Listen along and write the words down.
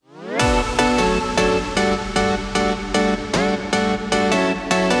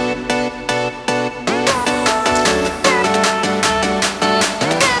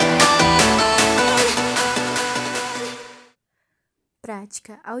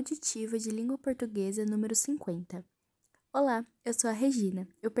auditiva de língua portuguesa número 50. Olá, eu sou a Regina.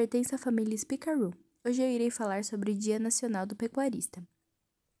 Eu pertenço à família Speakaru. Hoje eu irei falar sobre o Dia Nacional do Pecuarista.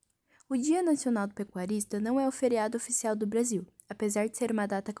 O Dia Nacional do Pecuarista não é o feriado oficial do Brasil. Apesar de ser uma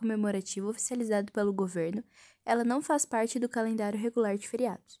data comemorativa oficializada pelo governo, ela não faz parte do calendário regular de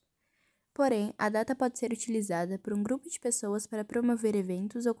feriados. Porém, a data pode ser utilizada por um grupo de pessoas para promover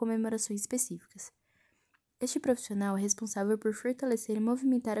eventos ou comemorações específicas. Este profissional é responsável por fortalecer e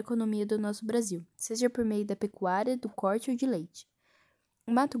movimentar a economia do nosso Brasil, seja por meio da pecuária, do corte ou de leite.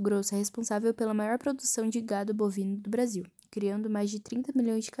 O Mato Grosso é responsável pela maior produção de gado bovino do Brasil, criando mais de 30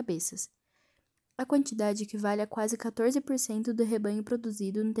 milhões de cabeças. A quantidade equivale a quase 14% do rebanho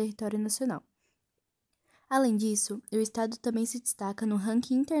produzido no território nacional. Além disso, o estado também se destaca no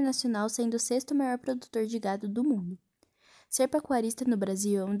ranking internacional, sendo o sexto maior produtor de gado do mundo. Ser pecuarista no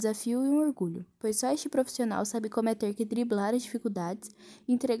Brasil é um desafio e um orgulho, pois só este profissional sabe como é ter que driblar as dificuldades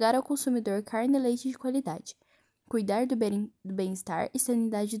e entregar ao consumidor carne e leite de qualidade, cuidar do bem-estar e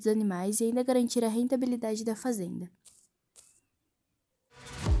sanidade dos animais e ainda garantir a rentabilidade da fazenda.